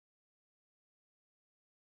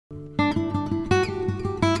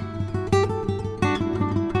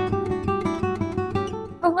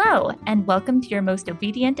Hello, and welcome to your most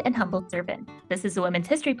obedient and humble servant. This is a women's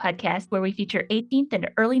history podcast where we feature 18th and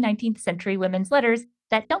early 19th century women's letters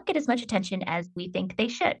that don't get as much attention as we think they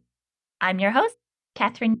should. I'm your host,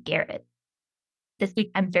 Kathryn Gehred. This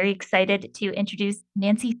week, I'm very excited to introduce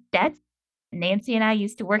Nancy Stetz. Nancy and I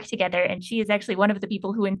used to work together, and she is actually one of the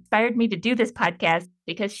people who inspired me to do this podcast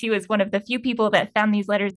because she was one of the few people that found these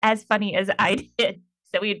letters as funny as I did.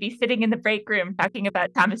 So we'd be sitting in the break room talking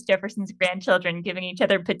about Thomas Jefferson's grandchildren giving each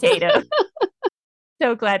other potatoes.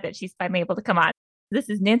 So glad that she's finally able to come on. This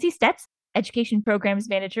is Nancy Stetz, Education Programs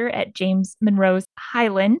Manager at James Monroe's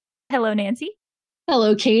Highland. Hello, Nancy.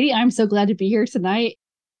 Hello, Katie. I'm so glad to be here tonight.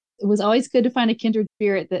 It was always good to find a kindred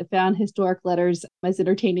spirit that found historic letters as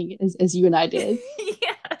entertaining as you and I did.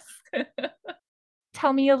 Yes.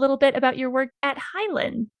 Tell me a little bit about your work at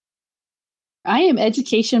Highland. I am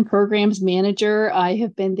Education Programs Manager. I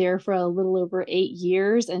have been there for a little over 8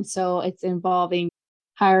 years. And so it's involving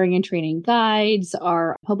hiring and training guides,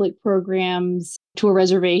 our public programs, tour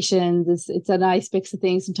reservations. It's a nice mix of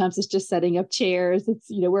things. Sometimes it's just setting up chairs.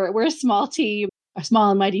 We're a small team, a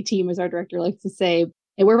small and mighty team, as our director likes to say.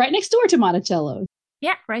 And we're right next door to Monticello.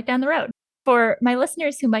 Yeah, right down the road. For my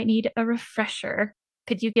listeners who might need a refresher,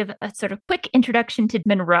 could you give a sort of quick introduction to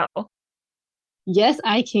Monroe? Yes,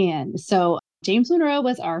 I can. So James Monroe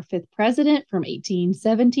was our 5th president from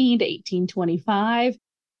 1817 to 1825.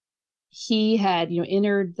 He had,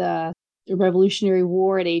 entered the Revolutionary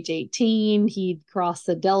War at age 18. He'd crossed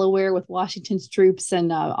the Delaware with Washington's troops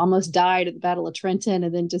and almost died at the Battle of Trenton,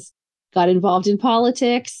 and then just got involved in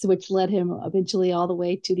politics, which led him eventually all the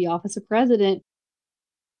way to the office of president.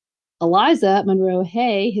 Eliza Monroe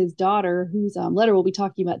Hay, his daughter, whose letter we'll be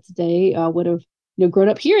talking about today, would have grown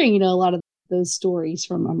up hearing a lot of those stories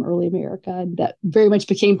from early America, and that very much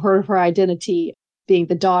became part of her identity, being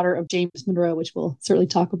the daughter of James Monroe, which we'll certainly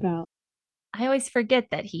talk about. I always forget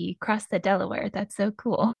that he crossed the Delaware. That's so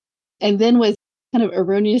cool. And then was kind of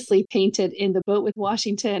erroneously painted in The Boat with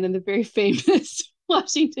Washington, and the very famous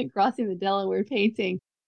Washington crossing the Delaware painting,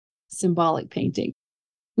 symbolic painting.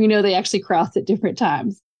 We know they actually crossed at different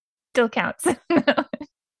times. Still counts.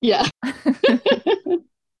 Yeah.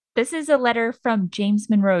 This is a letter from James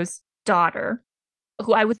Monroe's daughter,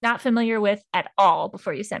 who I was not familiar with at all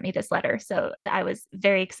before you sent me this letter. So I was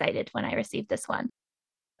very excited when I received this one.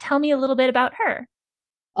 Tell me a little bit about her.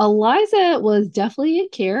 Eliza was definitely a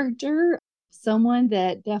character, someone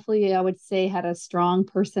that definitely, I would say, had a strong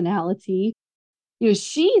personality.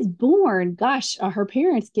 She's born, her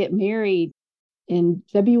parents get married in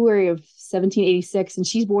February of 1786, and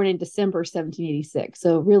she's born in December 1786.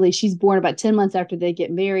 So really, she's born about 10 months after they get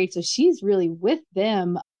married. So she's really with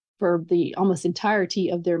them for the almost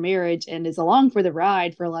entirety of their marriage and is along for the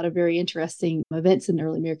ride for a lot of very interesting events in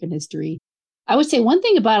early American history. I would say one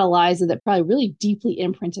thing about Eliza that probably really deeply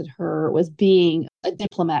imprinted her was being a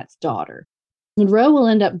diplomat's daughter. Monroe will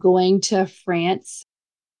end up going to France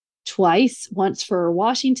twice, once for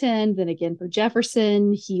Washington, then again for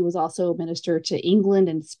Jefferson. He was also a minister to England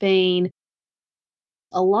and Spain.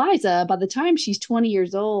 Eliza, by the time she's 20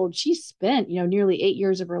 years old, she spent, nearly 8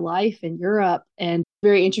 years of her life in Europe, and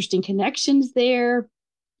very interesting connections there.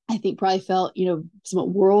 I think probably felt, somewhat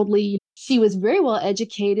worldly. She was very well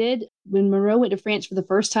educated. When Monroe went to France for the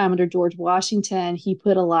first time under George Washington, he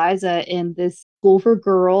put Eliza in this school for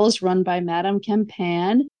girls run by Madame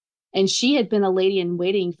Campan. And she had been a lady in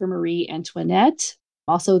waiting for Marie Antoinette,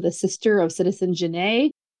 also the sister of Citizen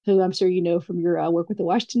Genet, who I'm sure you know from your work with the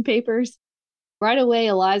Washington Papers. Right away,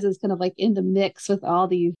 Eliza's kind of like in the mix with all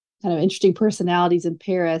these kind of interesting personalities in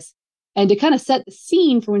Paris. And to kind of set the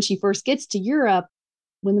scene for when she first gets to Europe,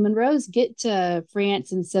 when the Monroes get to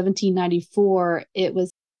France in 1794, it was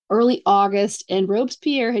early August, and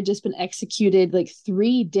Robespierre had just been executed like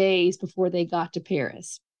 3 days before they got to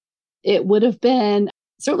Paris. It would have been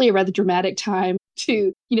certainly a rather dramatic time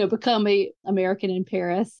to, become an American in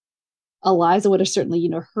Paris. Eliza would have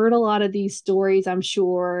certainly, heard a lot of these stories, I'm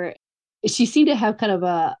sure. She seemed to have kind of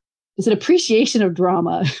an appreciation of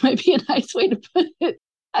drama, might be a nice way to put it.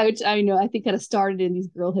 I think kind of started in these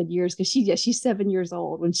girlhood years, because she's 7 years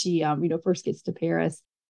old when she, first gets to Paris.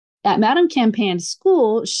 At Madame Campan's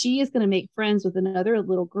school, she is going to make friends with another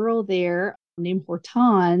little girl there named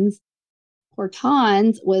Hortense.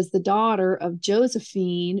 Hortense was the daughter of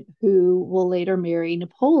Josephine, who will later marry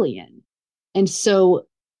Napoleon. And so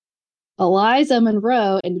Eliza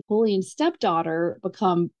Monroe and Napoleon's stepdaughter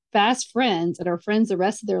become fast friends and are friends the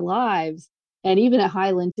rest of their lives. And even at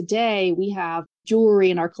Highland today, we have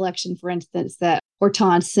jewelry in our collection, for instance, that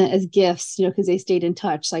Hortense sent as gifts, because they stayed in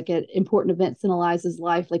touch, like at important events in Eliza's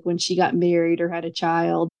life, like when she got married or had a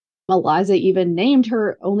child. Eliza even named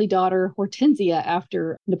her only daughter Hortensia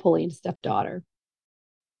after Napoleon's stepdaughter.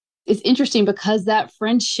 It's interesting because that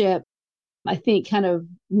friendship, I think, kind of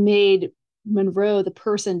made Monroe the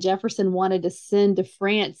person Jefferson wanted to send to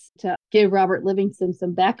France to give Robert Livingston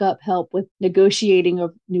some backup help with negotiating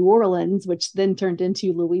of New Orleans, which then turned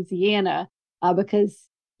into Louisiana, because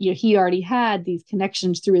he already had these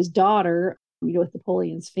connections through his daughter, with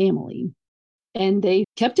Napoleon's family, and they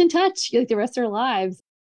kept in touch like the rest of their lives.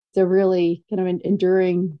 It's a really kind of an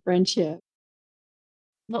enduring friendship.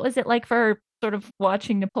 What was it like for sort of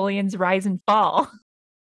watching Napoleon's rise and fall?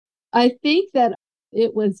 I think that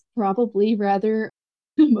it was probably rather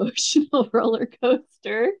emotional roller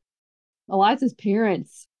coaster. Eliza's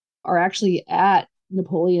parents are actually at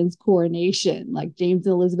Napoleon's coronation. Like James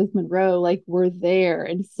and Elizabeth Monroe, like were there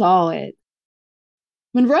and saw it.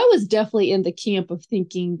 Monroe was definitely in the camp of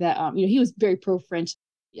thinking that, he was very pro-French.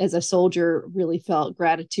 As a soldier, really felt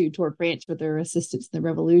gratitude toward France for their assistance in the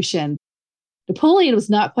revolution. Napoleon was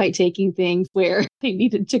not quite taking things where they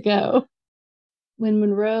needed to go. When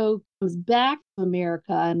Monroe comes back to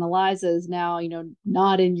America and Eliza is now,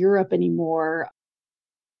 not in Europe anymore,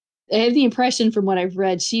 I have the impression from what I've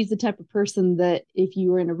read, she's the type of person that if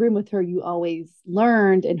you were in a room with her, you always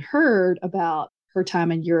learned and heard about her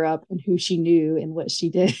time in Europe and who she knew and what she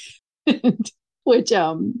did, which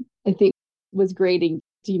I think was grating,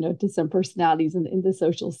 to some personalities in the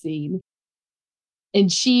social scene.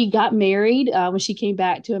 And she got married when she came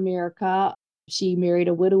back to America. She married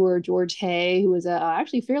a widower, George Hay, who was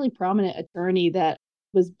actually fairly prominent attorney that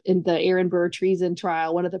was in the Aaron Burr treason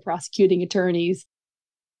trial, one of the prosecuting attorneys.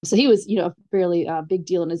 So he was, a fairly big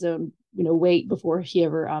deal in his own, weight before he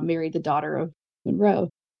ever married the daughter of Monroe.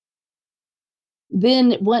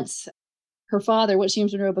 Then once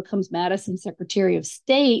James Monroe becomes Madison's Secretary of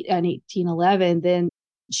State in 1811, then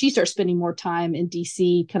she starts spending more time in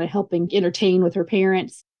D.C., kind of helping entertain with her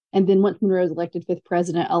parents. And then once Monroe was elected 5th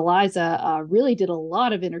president, Eliza really did a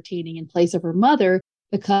lot of entertaining in place of her mother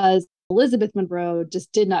because Elizabeth Monroe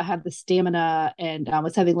just did not have the stamina and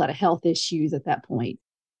was having a lot of health issues at that point.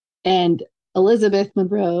 And Elizabeth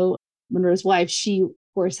Monroe, Monroe's wife, she, of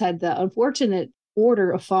course, had the unfortunate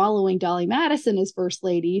order of following Dolly Madison as first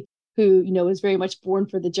lady, who, was very much born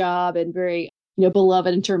for the job and very,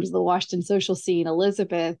 beloved in terms of the Washington social scene.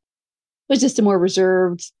 Elizabeth was just a more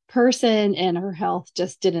reserved person, and her health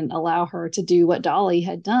just didn't allow her to do what Dolly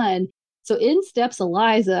had done. So in steps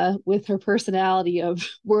Eliza with her personality of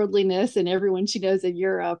worldliness and everyone she knows in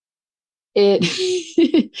Europe. It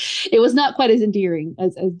it was not quite as endearing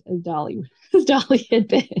as Dolly had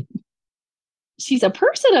been. She's a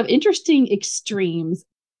person of interesting extremes.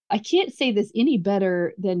 I can't say this any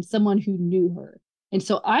better than someone who knew her. And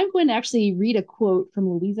so I'm going to actually read a quote from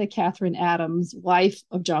Louisa Catherine Adams, wife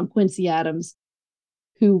of John Quincy Adams,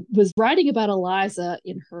 who was writing about Eliza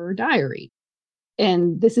in her diary.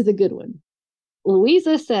 And this is a good one.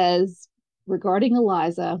 Louisa says regarding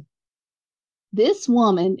Eliza, "This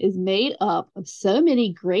woman is made up of so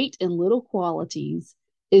many great and little qualities,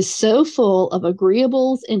 is so full of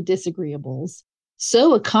agreeables and disagreeables,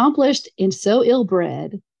 so accomplished and so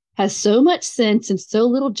ill-bred, has so much sense and so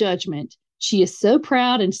little judgment. She is so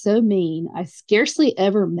proud and so mean. I scarcely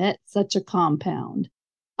ever met such a compound.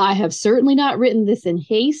 I have certainly not written this in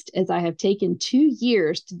haste, as I have taken 2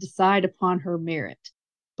 years to decide upon her merit.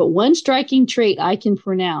 But one striking trait I can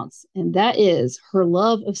pronounce, and that is her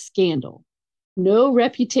love of scandal. No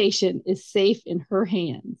reputation is safe in her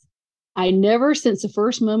hands. I never, since the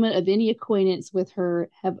first moment of any acquaintance with her,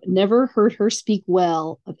 have never heard her speak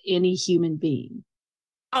well of any human being."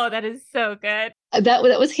 Oh, that is so good. That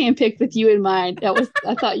was handpicked with you in mind.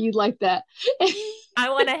 I thought you'd like that. I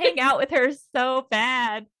want to hang out with her so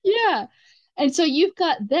bad. Yeah. And so you've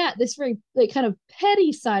got this very kind of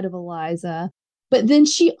petty side of Eliza, but then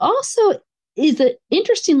she also is an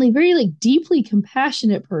interestingly very deeply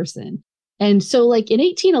compassionate person. And so in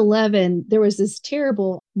 1811, there was this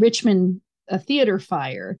terrible Richmond theater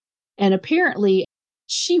fire. And apparently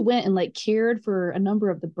she went and cared for a number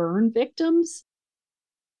of the burn victims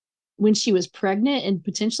when she was pregnant and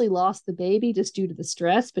potentially lost the baby just due to the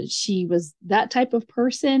stress. But she was that type of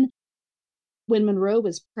person. When Monroe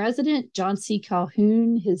was president, John C.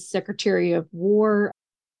 Calhoun, his Secretary of War,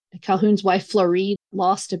 Calhoun's wife, Floride,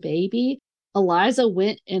 lost a baby. Eliza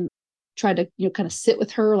went and tried to, kind of sit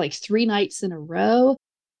with her 3 nights in a row.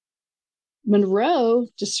 Monroe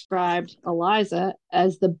described Eliza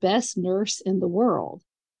as the best nurse in the world.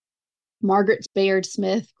 Margaret Bayard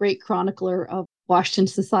Smith, great chronicler of Washington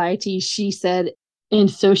society, she said,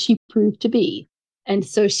 and so she proved to be. And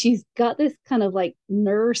so she's got this kind of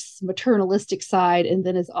nurse maternalistic side, and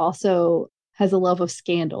then has a love of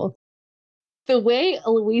scandal. The way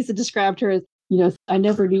Louisa described her as, I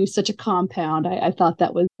never knew such a compound. I thought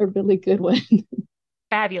that was a really good one.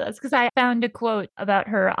 Fabulous. Because I found a quote about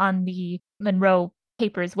her on the Monroe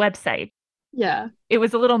Papers website. Yeah. It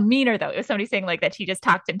was a little meaner, though. It was somebody saying like that she just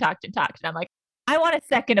talked and talked and talked. And I'm like, I want a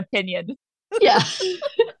second opinion. Yeah.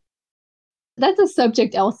 That's a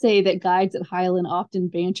subject I'll say that guides at Highland often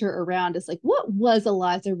banter around. Is like, what was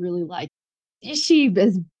Eliza really like? Is she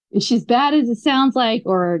as bad as it sounds like,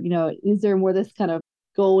 or is there more this kind of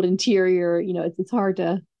gold interior? It's hard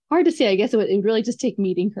to say. I guess it would really just take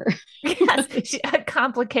meeting her. Yes, a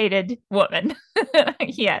complicated woman.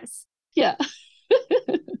 Yes. Yeah.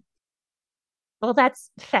 Well, that's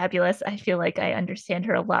fabulous. I feel like I understand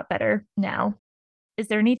her a lot better now. Is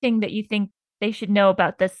there anything that you think they should know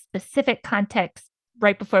about this specific context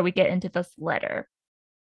right before we get into this letter?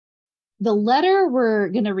 The letter we're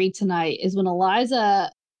going to read tonight is when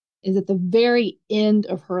Eliza is at the very end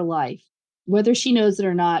of her life. Whether she knows it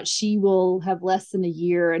or not, she will have less than a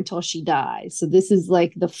year until she dies. So this is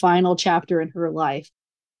like the final chapter in her life.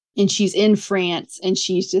 And she's in France and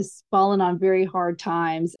she's just fallen on very hard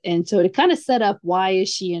times. And so to kind of set up, why is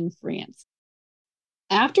she in France?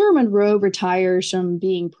 After Monroe retires from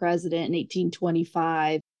being president in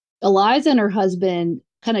 1825, Eliza and her husband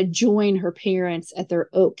kind of join her parents at their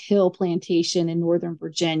Oak Hill plantation in Northern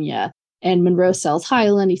Virginia. And Monroe sells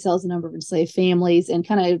Highland, he sells a number of enslaved families, and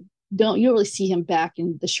kind of you don't really see him back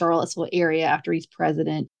in the Charlottesville area after he's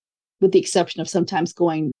president, with the exception of sometimes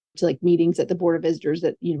going to like meetings at the Board of Visitors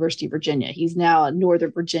at the University of Virginia. He's now a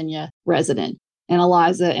Northern Virginia resident. And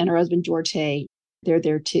Eliza and her husband, George Hay, they're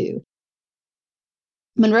there too.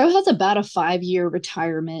 Monroe has about a 5-year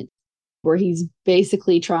retirement where he's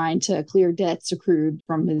basically trying to clear debts accrued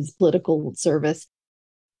from his political service.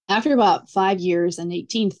 After about 5 years in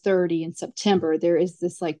 1830 in September, there is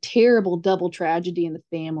this like terrible double tragedy in the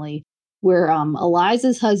family where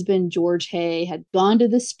Eliza's husband, George Hay, had gone to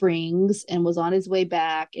the Springs and was on his way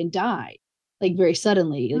back and died like very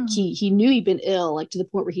suddenly. Like he knew he'd been ill, like to the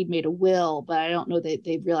point where he'd made a will, but I don't know that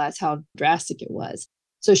they realized how drastic it was.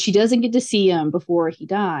 So she doesn't get to see him before he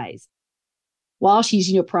dies. While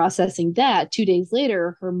she's, processing that, 2 days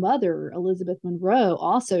later, her mother, Elizabeth Monroe,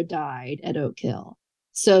 also died at Oak Hill.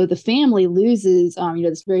 So the family loses,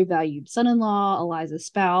 this very valued son-in-law, Eliza's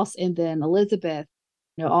spouse, and then Elizabeth,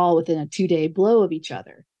 all within a 2-day blow of each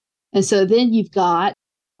other. And so then you've got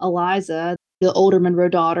Eliza, the older Monroe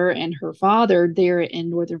daughter, and her father there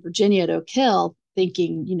in Northern Virginia at Oak Hill,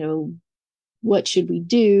 thinking, what should we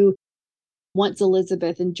do? Once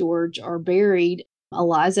Elizabeth and George are buried,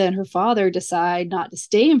 Eliza and her father decide not to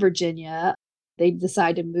stay in Virginia. They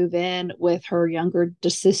decide to move in with her younger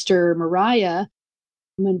sister, Mariah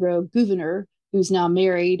Monroe Gouverneur, who's now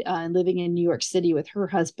married and living in New York City with her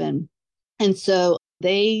husband. And so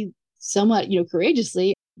they somewhat,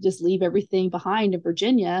 courageously just leave everything behind in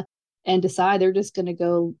Virginia and decide they're just going to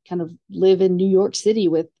go kind of live in New York City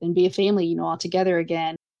and be a family, all together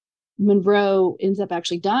again. Monroe ends up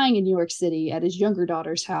actually dying in New York City at his younger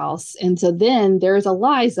daughter's house. And so then there's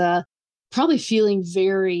Eliza probably feeling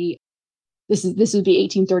this would be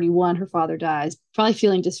 1831, her father dies, probably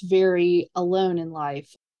feeling just very alone in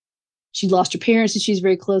life. She lost her parents that she's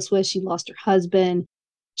very close with. She lost her husband.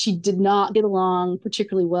 She did not get along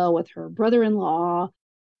particularly well with her brother-in-law,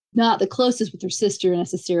 not the closest with her sister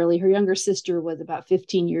necessarily. Her younger sister was about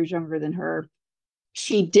 15 years younger than her.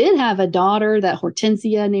 She did have a daughter, that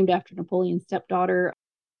Hortensia, named after Napoleon's stepdaughter,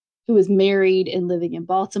 who was married and living in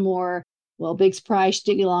Baltimore. Well, big surprise, she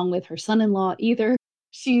didn't get along with her son-in-law either.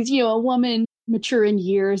 She's, a woman mature in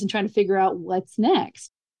years and trying to figure out what's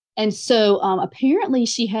next. And so apparently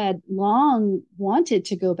she had long wanted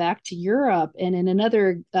to go back to Europe. And in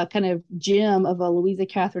another kind of gem of a Louisa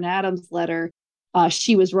Catherine Adams letter,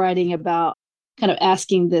 she was writing about kind of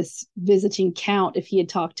asking this visiting count if he had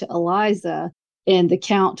talked to Eliza. And the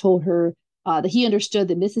count told her that he understood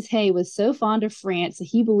that Mrs. Hay was so fond of France that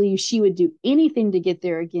he believed she would do anything to get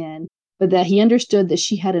there again, but that he understood that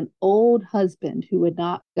she had an old husband who would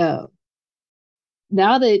not go.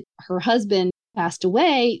 Now that her husband passed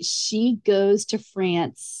away, she goes to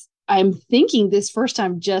France. I'm thinking this first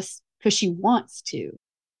time just because she wants to.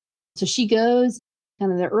 So she goes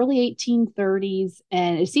kind of the early 1830s,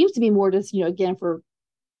 and it seems to be more just, again, for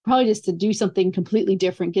probably just to do something completely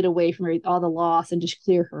different, get away from all the loss and just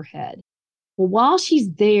clear her head. Well, while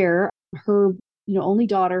she's there, her only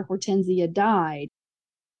daughter, Hortensia, died.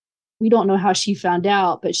 We don't know how she found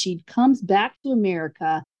out, but she comes back to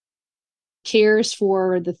America, cares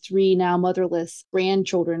for the 3 now motherless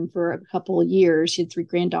grandchildren for a couple of years. She had 3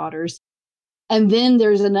 granddaughters. And then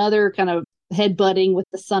there's another kind of headbutting with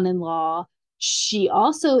the son-in-law. She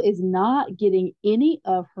also is not getting any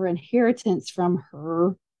of her inheritance from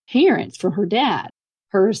her parents, from her dad.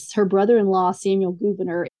 Her brother-in-law, Samuel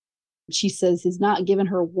Gouverneur, she says, has not given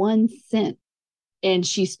her 1 cent. And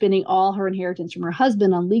she's spending all her inheritance from her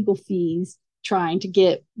husband on legal fees trying to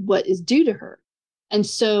get what is due to her. And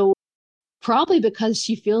so, probably because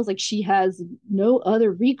she feels like she has no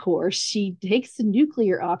other recourse, she takes the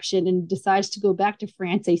nuclear option and decides to go back to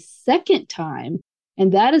France a second time.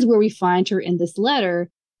 And that is where we find her in this letter,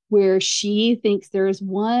 where she thinks there is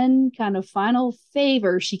one kind of final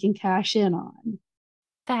favor she can cash in on.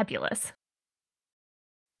 Fabulous.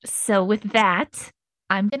 So, with that,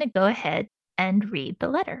 I'm going to go ahead and read the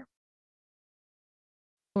letter.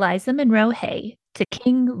 Eliza Monroe Hay to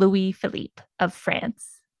King Louis Philippe of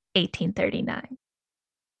France, 1839.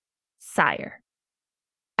 Sire,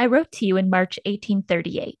 I wrote to you in March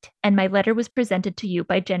 1838, and my letter was presented to you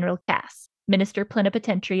by General Cass, Minister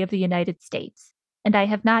Plenipotentiary of the United States, and I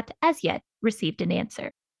have not, as yet, received an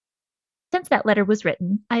answer. Since that letter was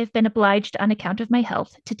written, I have been obliged on account of my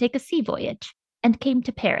health to take a sea voyage, and came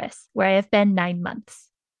to Paris, where I have been 9 months.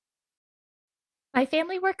 My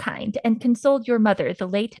family were kind and consoled your mother, the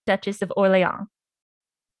late Duchess of Orleans,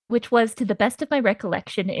 which was, to the best of my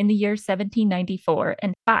recollection, in the year 1794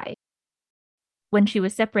 and 5, when she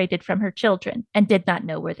was separated from her children and did not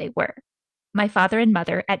know where they were. My father and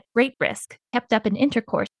mother, at great risk, kept up an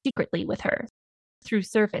intercourse secretly with her, through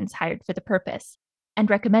servants hired for the purpose, and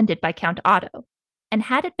recommended by Count Otto. And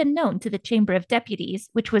had it been known to the Chamber of Deputies,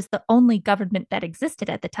 which was the only government that existed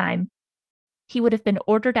at the time, he would have been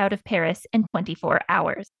ordered out of Paris in 24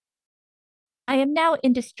 hours. I am now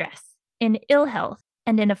in distress, in ill health,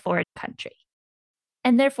 and in a foreign country,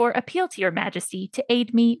 and therefore appeal to your Majesty to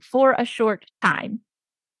aid me for a short time.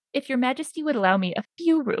 If your Majesty would allow me a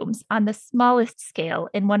few rooms on the smallest scale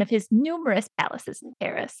in one of his numerous palaces in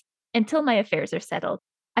Paris, until my affairs are settled,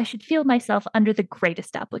 I should feel myself under the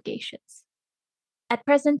greatest obligations. At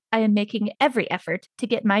present, I am making every effort to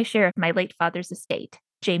get my share of my late father's estate,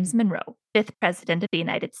 James Monroe, 5th President of the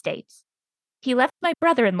United States. He left my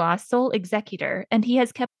brother-in-law sole executor, and he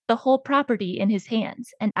has kept the whole property in his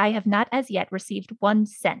hands, and I have not as yet received 1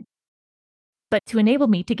 cent. But to enable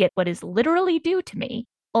me to get what is literally due to me,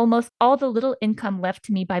 almost all the little income left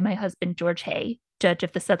to me by my husband, George Hay, Judge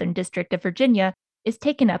of the Southern District of Virginia, is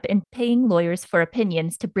taken up in paying lawyers for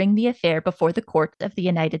opinions to bring the affair before the courts of the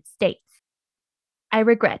United States. I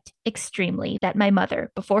regret extremely that my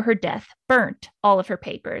mother, before her death, burnt all of her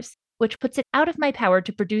papers, which puts it out of my power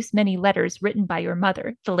to produce many letters written by your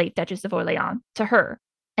mother, the late Duchess of Orleans, to her,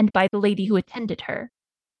 and by the lady who attended her.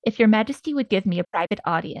 If your Majesty would give me a private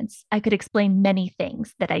audience, I could explain many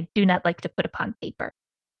things that I do not like to put upon paper.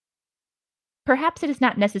 Perhaps it is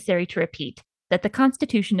not necessary to repeat that the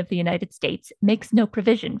Constitution of the United States makes no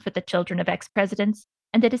provision for the children of ex-presidents,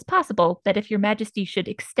 and it is possible that if your Majesty should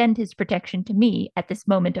extend his protection to me at this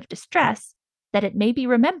moment of distress, that it may be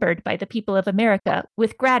remembered by the people of America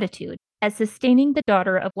with gratitude as sustaining the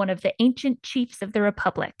daughter of one of the ancient chiefs of the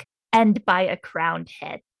Republic, and by a crowned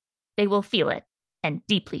head. They will feel it, and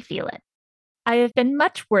deeply feel it. I have been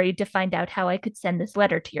much worried to find out how I could send this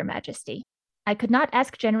letter to your Majesty. I could not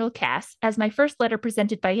ask General Cass, as my first letter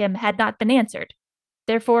presented by him had not been answered.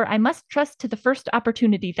 Therefore, I must trust to the first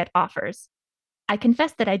opportunity that offers. I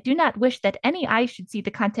confess that I do not wish that any eye should see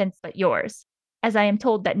the contents but yours, as I am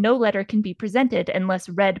told that no letter can be presented unless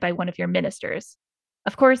read by one of your ministers.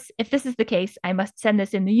 Of course, if this is the case, I must send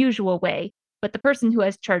this in the usual way, but the person who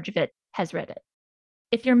has charge of it has read it.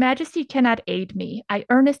 If your Majesty cannot aid me, I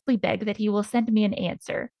earnestly beg that he will send me an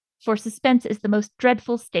answer, for suspense is the most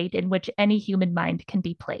dreadful state in which any human mind can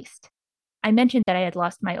be placed. I mentioned that I had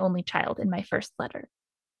lost my only child in my first letter.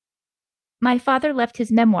 My father left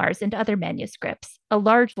his memoirs and other manuscripts, a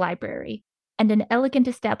large library, and an elegant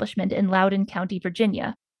establishment in Loudoun County,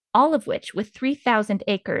 Virginia, all of which, with 3,000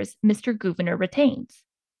 acres, Mr. Gouverneur retains.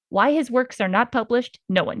 Why his works are not published,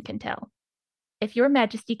 no one can tell. If your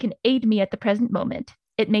Majesty can aid me at the present moment,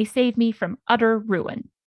 it may save me from utter ruin.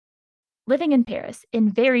 Living in Paris,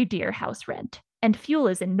 in very dear house rent, and fuel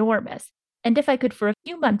is enormous, and if I could for a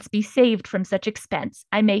few months be saved from such expense,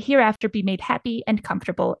 I may hereafter be made happy and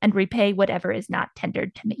comfortable and repay whatever is not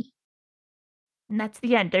tendered to me. And that's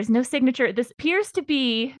the end. There's no signature. This appears to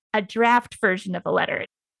be a draft version of a letter.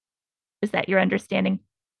 Is that your understanding?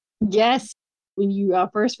 Yes. When you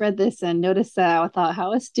first read this and noticed that, I thought,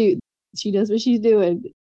 how astute. She knows what she's doing.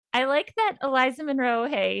 I like that Eliza Monroe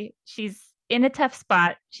Hay, she's in a tough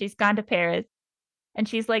spot. She's gone to Paris. And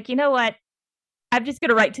she's like, you know what? I'm just going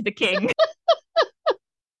to write to the king.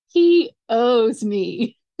 He owes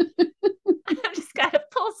me. I've just got to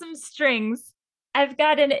pull some strings. I've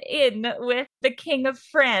got an in with the King of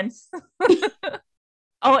France.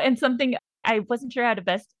 Oh, and something I wasn't sure how to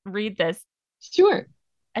best read this. Sure.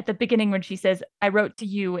 At the beginning, when she says, I wrote to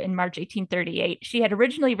you in March 1838, she had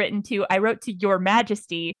originally written to, I wrote to Your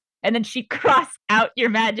Majesty, and then she crossed out Your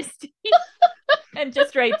Majesty and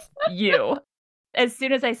just writes you. As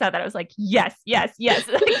soon as I saw that, I was like, yes, yes, yes.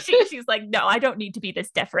 Like she's like, no, I don't need to be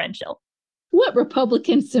this deferential. What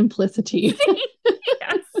Republican simplicity.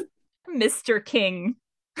 Yes. Mr. King.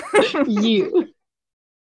 You.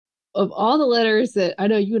 Of all the letters that I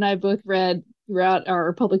know you and I both read throughout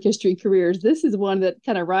our public history careers, this is one that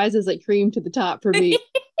kind of rises like cream to the top for me.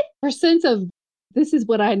 Her sense of this is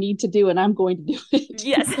what I need to do and I'm going to do it.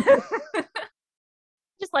 Yes.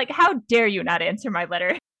 Just like, how dare you not answer my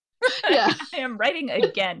letter? Yeah. I am writing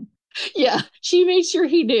again. Yeah. She made sure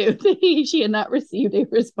he knew that she had not received a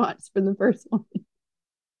response from the first one.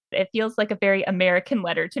 It feels like a very American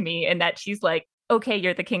letter to me in that she's like, okay,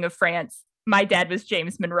 you're the King of France. My dad was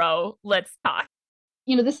James Monroe. Let's talk.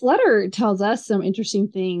 You know, this letter tells us some interesting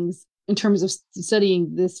things in terms of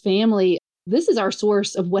studying this family. This is our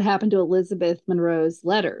source of what happened to Elizabeth Monroe's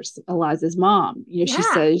letters, Eliza's mom. You know, she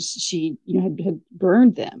says she, had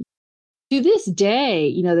burned them. To this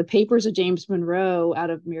day, the papers of James Monroe out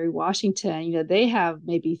of Mary Washington, they have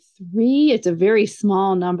maybe 3. It's a very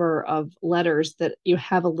small number of letters that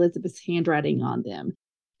have Elizabeth's handwriting on them.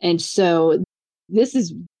 And so this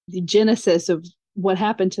is the genesis of what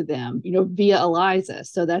happened to them, via Eliza.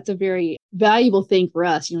 So that's a very valuable thing for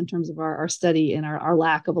us, in terms of our study and our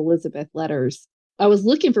lack of Elizabeth letters. I was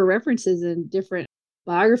looking for references in different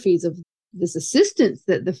biographies of this assistance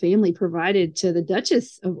that the family provided to the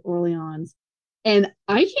Duchess of Orleans. And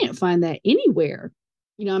I can't find that anywhere.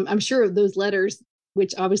 I'm sure of those letters,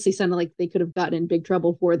 which obviously sounded like they could have gotten in big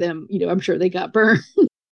trouble for them. I'm sure they got burned.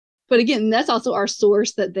 But again, that's also our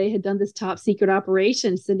source that they had done this top secret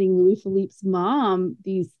operation, sending Louis Philippe's mom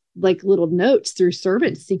these like little notes through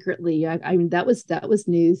servants secretly. I mean, that was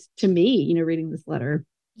news to me, reading this letter.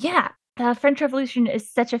 Yeah. The French Revolution is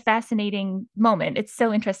such a fascinating moment. It's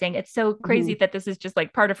so interesting. It's so crazy that this is just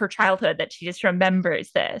like part of her childhood, that she just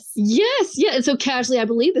remembers this. Yes. Yeah. And so casually, I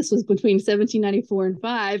believe this was between 1794 and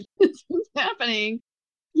 5. This was happening.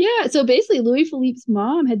 Yeah. So basically, Louis Philippe's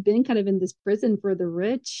mom had been kind of in this prison for the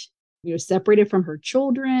rich, separated from her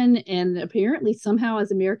children. And apparently somehow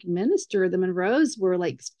as American minister, the Monroes were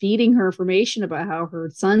like feeding her information about how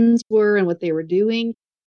her sons were and what they were doing.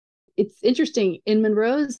 It's interesting. In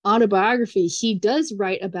Monroe's autobiography, he does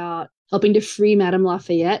write about helping to free Madame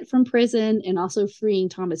Lafayette from prison and also freeing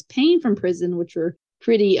Thomas Paine from prison, which were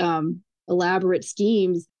pretty elaborate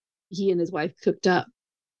schemes he and his wife cooked up.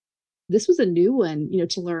 This was a new one,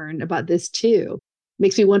 to learn about this too.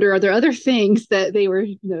 Makes me wonder, are there other things that they were,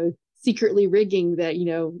 secretly rigging that,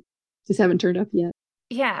 just haven't turned up yet?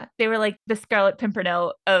 Yeah, they were like the Scarlet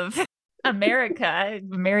Pimpernel of America,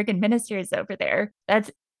 American ministers over there. That's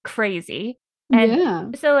crazy.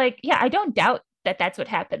 And so I don't doubt that that's what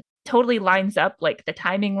happened. Totally lines up, like the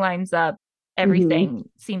timing lines up. Everything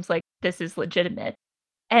seems like this is legitimate.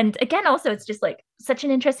 And again, also, it's just like such an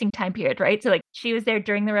interesting time period, right? So like she was there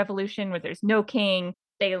during the revolution where there's no king.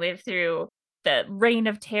 They lived through the reign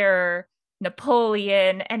of terror,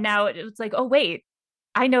 Napoleon. And now it's like, oh, wait,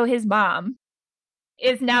 I know his mom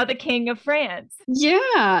is now the King of France.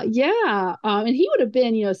 Yeah. Yeah. And he would have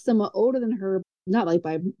been, somewhat older than her, not like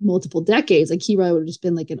by multiple decades. Like he probably would have just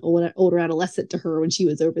been like an older adolescent to her when she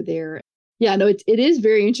was over there. Yeah, no, it is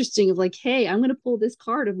very interesting of like, hey, I'm going to pull this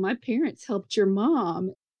card of my parents helped your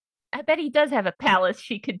mom. I bet he does have a palace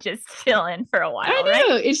she could just chill in for a while. I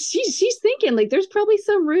know. Right? She's thinking like there's probably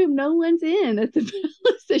some room no one's in at the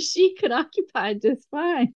palace that she could occupy just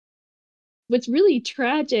fine. What's really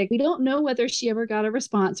tragic, we don't know whether she ever got a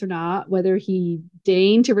response or not, whether he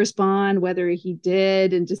deigned to respond, whether he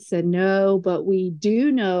did and just said no. But we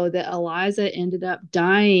do know that Eliza ended up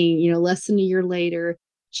dying, less than a year later.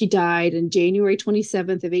 She died on January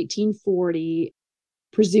 27th of 1840,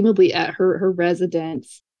 presumably at her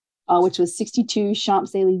residence, which was 62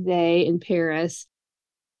 Champs-Élysées in Paris.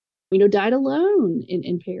 Died alone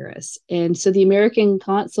in Paris. And so the American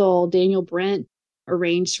consul, Daniel Brent,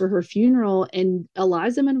 arranged for her funeral. And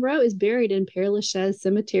Eliza Monroe is buried in Père Lachaise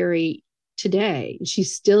Cemetery today.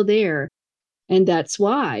 She's still there. And that's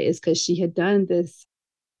why, is because she had done this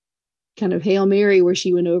kind of Hail Mary where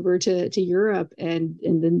she went over to Europe and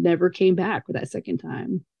then never came back for that second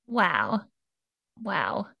time. Wow.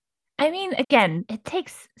 I mean, again, it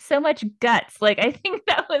takes so much guts. Like, I think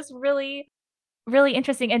that was really, really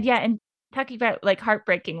interesting. And yeah, and talking about like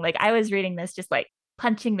heartbreaking, like I was reading this just like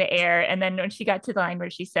punching the air. And then when she got to the line where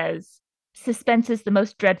she says, Suspense is the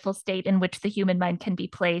most dreadful state in which the human mind can be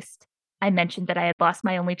placed. I mentioned that I had lost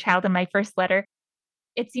my only child in my first letter.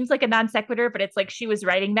 It seems like a non sequitur, but it's like she was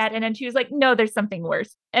writing that and then she was like, no, there's something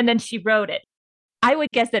worse. And then she wrote it. I would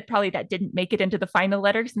guess that probably that didn't make it into the final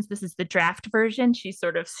letter since this is the draft version. She's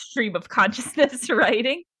sort of stream of consciousness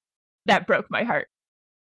writing. That broke my heart.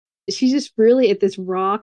 She's just really at this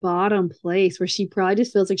rock bottom place where she probably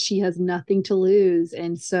just feels like she has nothing to lose.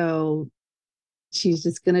 And so she's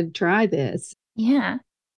just going to try this. Yeah.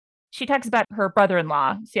 She talks about her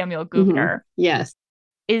brother-in-law, Samuel Gouverneur. Yes.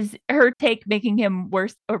 Is her take making him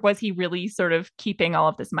worse, or was he really sort of keeping all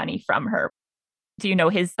of this money from her? Do you know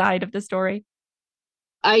his side of the story?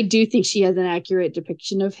 I do think she has an accurate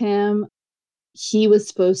depiction of him. He was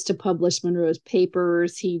supposed to publish Monroe's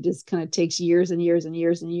papers. He just kind of takes years and years and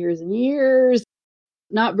years and years and years.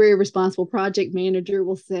 Not very responsible project manager,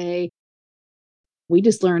 will say. We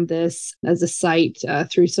just learned this as a site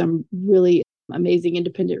through some really amazing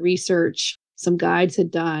independent research some guides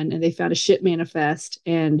had done, and they found a ship manifest.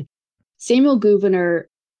 And Samuel Gouverneur,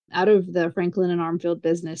 out of the Franklin and Armfield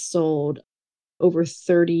business, sold over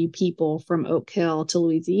 30 people from Oak Hill to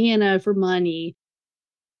Louisiana for money.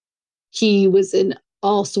 He was in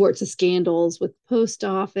all sorts of scandals with the post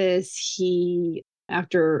office. He,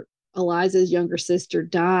 after Eliza's younger sister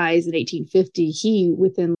dies in 1850, he,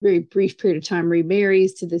 within a very brief period of time,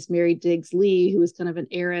 remarries to this Mary Diggs Lee, who was kind of an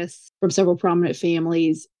heiress from several prominent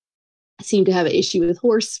families, seemed to have an issue with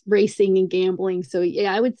horse racing and gambling. So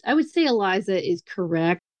yeah, I would say Eliza is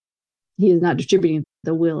correct. He is not distributing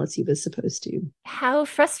the will as he was supposed to. How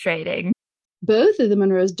frustrating. Both of the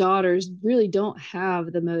Monroe's daughters really don't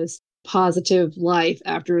have the most positive life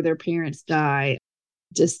after their parents die,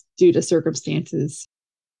 just due to circumstances.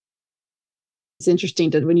 It's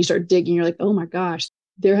interesting that when you start digging, you're like, oh my gosh,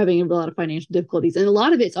 they're having a lot of financial difficulties. And a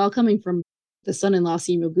lot of it's all coming from the son-in-law,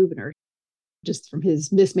 Samuel Gouverneur, just from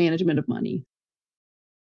his mismanagement of money.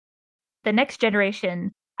 The next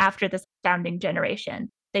generation after this founding generation,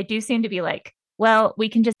 they do seem to be like, well, we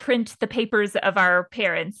can just print the papers of our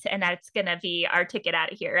parents and that's going to be our ticket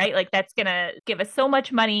out of here, right? Like that's going to give us so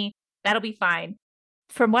much money. That'll be fine.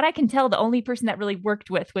 From what I can tell, the only person that really worked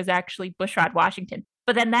with was actually Bushrod Washington.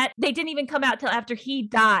 But then that they didn't even come out till after he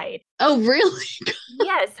died. Oh, really?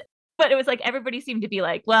 Yes. But it was like everybody seemed to be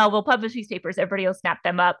like, well, we'll publish these papers. Everybody will snap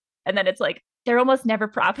them up. And then it's like, they're almost never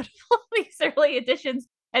profitable, these early editions.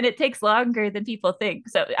 And it takes longer than people think.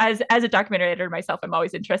 So as a documentary editor myself, I'm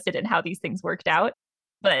always interested in how these things worked out.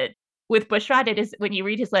 But with Bushrod, it is when you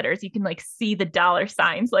read his letters, you can like see the dollar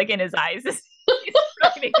signs like in his eyes as he's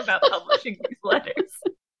writing about publishing these letters.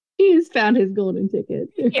 He's found his golden ticket.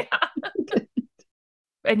 Yeah.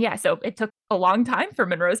 And yeah, so it took a long time for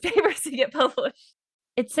Monroe's papers to get published.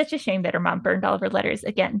 It's such a shame that her mom burned all of her letters.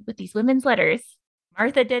 Again, with these women's letters,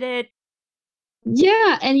 Martha did it.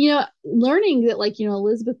 Yeah. And, learning that,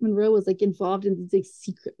 Elizabeth Monroe was involved in these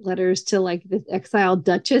secret letters to the exiled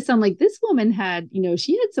Duchess. I'm like, this woman had,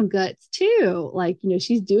 she had some guts too.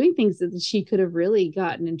 She's doing things that she could have really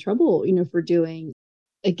gotten in trouble, for doing,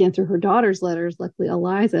 again, through her daughter's letters. Luckily,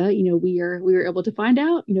 Eliza, we were able to find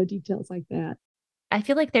out, details like that. I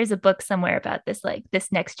feel like there's a book somewhere about this,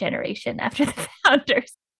 this next generation after the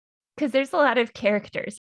founders, because there's a lot of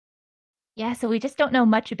characters. Yeah. So we just don't know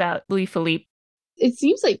much about Louis Philippe. It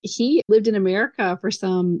seems like he lived in America for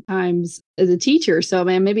some times as a teacher. So,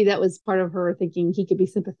 maybe that was part of her thinking he could be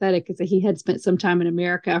sympathetic because he had spent some time in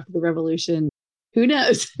America after the Revolution. Who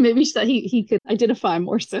knows? Maybe she thought he could identify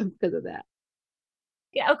more so because of that.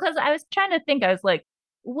 Yeah, because I was trying to think, I was like,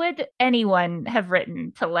 would anyone have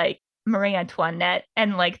written to Marie Antoinette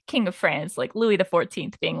and King of France, Louis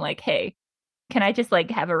XIV being like, hey, can I just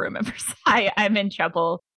have a room at Versailles? I'm in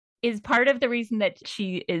trouble. Is part of the reason that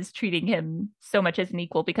she is treating him so much as an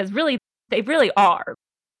equal, because really, they really are.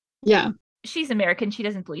 Yeah. She's American. She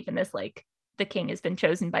doesn't believe in this, the king has been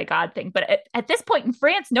chosen by God thing. But at this point in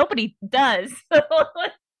France, nobody does. So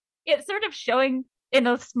it's sort of showing in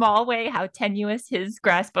a small way how tenuous his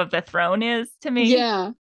grasp of the throne is to me.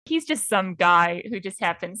 Yeah. He's just some guy who just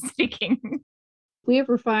happens to be king. If we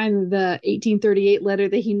ever find the 1838 letter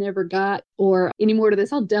that he never got or any more to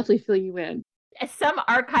this, I'll definitely fill you in. Some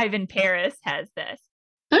archive in Paris has this.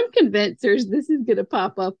 I'm convinced this is going to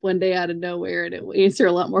pop up one day out of nowhere and it will answer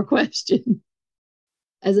a lot more questions.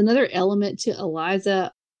 As another element to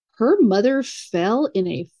Eliza, her mother fell in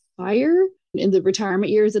a fire in the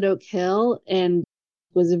retirement years at Oak Hill and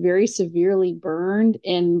was very severely burned.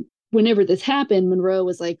 And whenever this happened, Monroe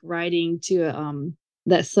was writing to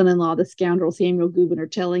that son-in-law, the scoundrel Samuel Gouverneur,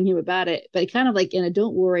 telling him about it. But kind of in a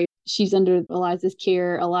don't worry, she's under Eliza's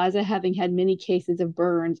care. Eliza having had many cases of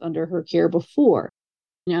burns under her care before.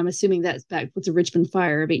 I'm assuming that's back with the Richmond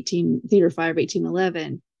Theater Fire of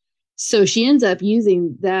 1811. So she ends up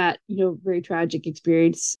using that, very tragic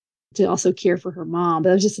experience to also care for her mom. But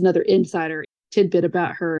that was just another insider tidbit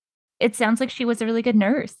about her. It sounds like she was a really good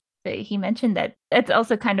nurse. He mentioned that it's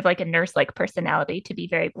also kind of like a nurse-like personality to be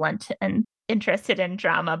very blunt and interested in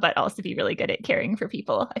drama, but also be really good at caring for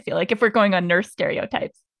people. I feel like if we're going on nurse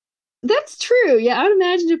stereotypes. That's true. Yeah, I would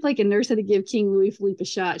imagine if like a nurse had to give King Louis Philippe a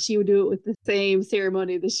shot, she would do it with the same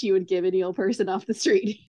ceremony that she would give any old person off the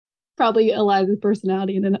street. Probably Eliza's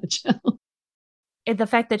personality in a nutshell. And the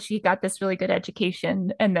fact that she got this really good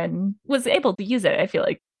education and then was able to use it, I feel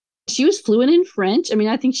like. She was fluent in French. I mean,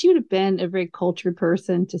 I think she would have been a very cultured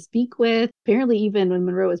person to speak with. Apparently, even when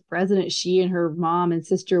Monroe was president, she and her mom and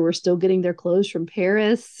sister were still getting their clothes from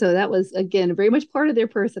Paris. So that was, again, very much part of their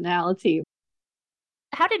personality.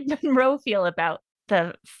 How did Monroe feel about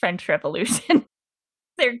the French Revolution?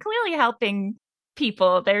 They're clearly helping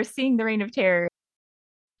people. They're seeing the Reign of Terror.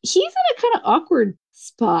 He's in a kind of awkward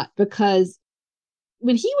spot because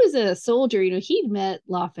when he was a soldier, he'd met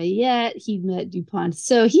Lafayette, he'd met Dupont.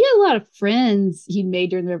 So he had a lot of friends he'd made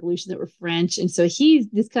during the revolution that were French. And so he's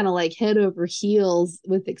just kind of like head over heels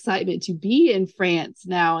with excitement to be in France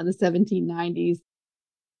now in the 1790s.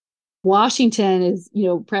 Washington is,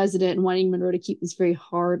 president and wanting Monroe to keep this very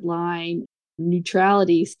hard line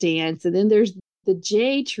neutrality stance. And then there's the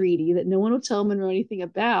Jay Treaty that no one will tell Monroe anything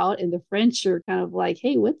about. And the French are kind of like,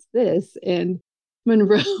 hey, what's this? And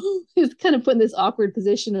Monroe is kind of put in this awkward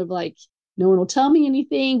position of like, no one will tell me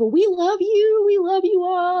anything, but we love you. We love you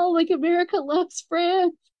all. Like America loves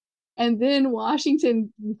France. And then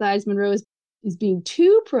Washington decides Monroe is being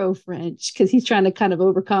too pro-French because he's trying to kind of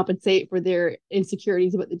overcompensate for their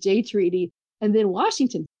insecurities about the Jay Treaty. And then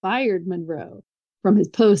Washington fired Monroe from his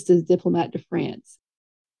post as diplomat to France.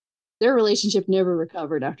 Their relationship never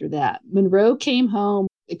recovered after that. Monroe came home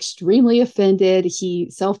extremely offended.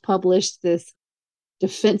 He self-published this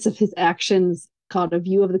defense of his actions called A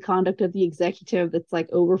View of the Conduct of the Executive that's like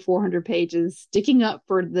over 400 pages, sticking up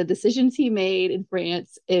for the decisions he made in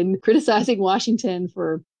France and criticizing Washington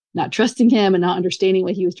for not trusting him and not understanding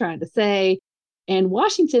what he was trying to say. And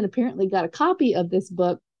Washington apparently got a copy of this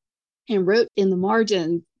book and wrote in the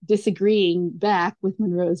margin disagreeing back with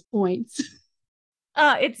Monroe's points.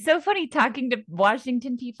 It's so funny talking to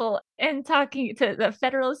Washington people and talking to the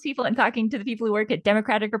Federalist people and talking to the people who work at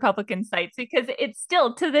Democratic Republican sites, because it's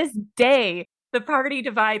still to this day, the party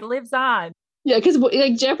divide lives on. Yeah, because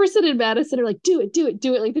like Jefferson and Madison are like, do it.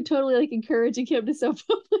 Like they're totally like encouraging him to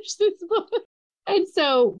self-publish this book. And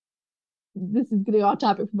so this is getting off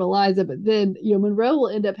topic from Eliza, but then, Monroe will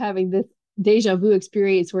end up having this deja vu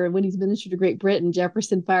experience where when he's minister to Great Britain,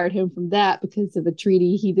 Jefferson fired him from that because of a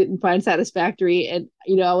treaty he didn't find satisfactory. And,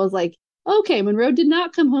 I was like, okay, Monroe did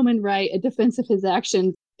not come home and write a defense of his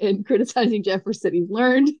actions and criticizing Jefferson. He's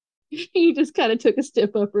learned. He just kind of took a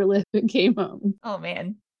stiff upper lip and came home. Oh,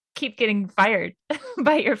 man. Keep getting fired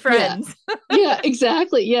by your friends. Yeah,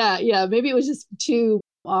 exactly. Yeah. Maybe it was just too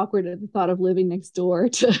awkward at the thought of living next door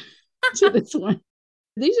to this one.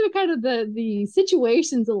 These are kind of the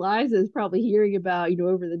situations Eliza is probably hearing about,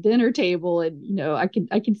 over the dinner table. And, I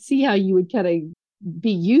can see how you would kind of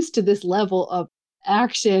be used to this level of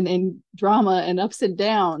action and drama and ups and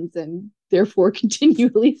downs, and therefore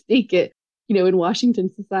continually seek it, in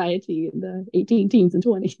Washington society in the 18 teens and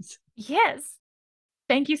 20s. Yes.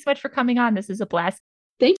 Thank you so much for coming on. This is a blast.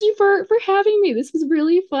 Thank you for having me. This was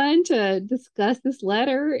really fun to discuss this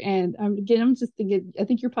letter. And I'm just thinking, I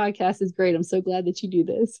think your podcast is great. I'm so glad that you do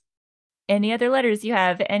this. Any other letters you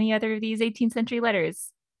have, any other of these 18th century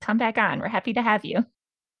letters, come back on. We're happy to have you.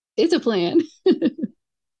 It's a plan.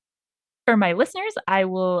 For my listeners, I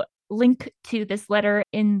will link to this letter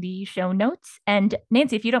in the show notes. And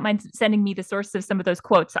Nancy, if you don't mind sending me the source of some of those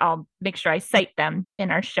quotes, I'll make sure I cite them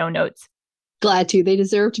in our show notes. Glad to. They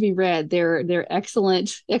deserve to be read. They're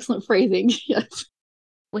excellent phrasing. Yes.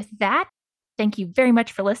 With that, thank you very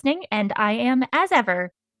much for listening. And I am, as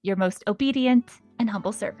ever, your most obedient and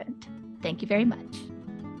humble servant. Thank you very much.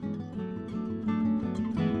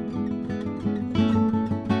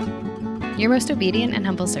 Your Most Obedient and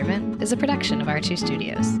Humble Servant is a production of R2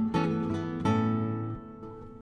 Studios.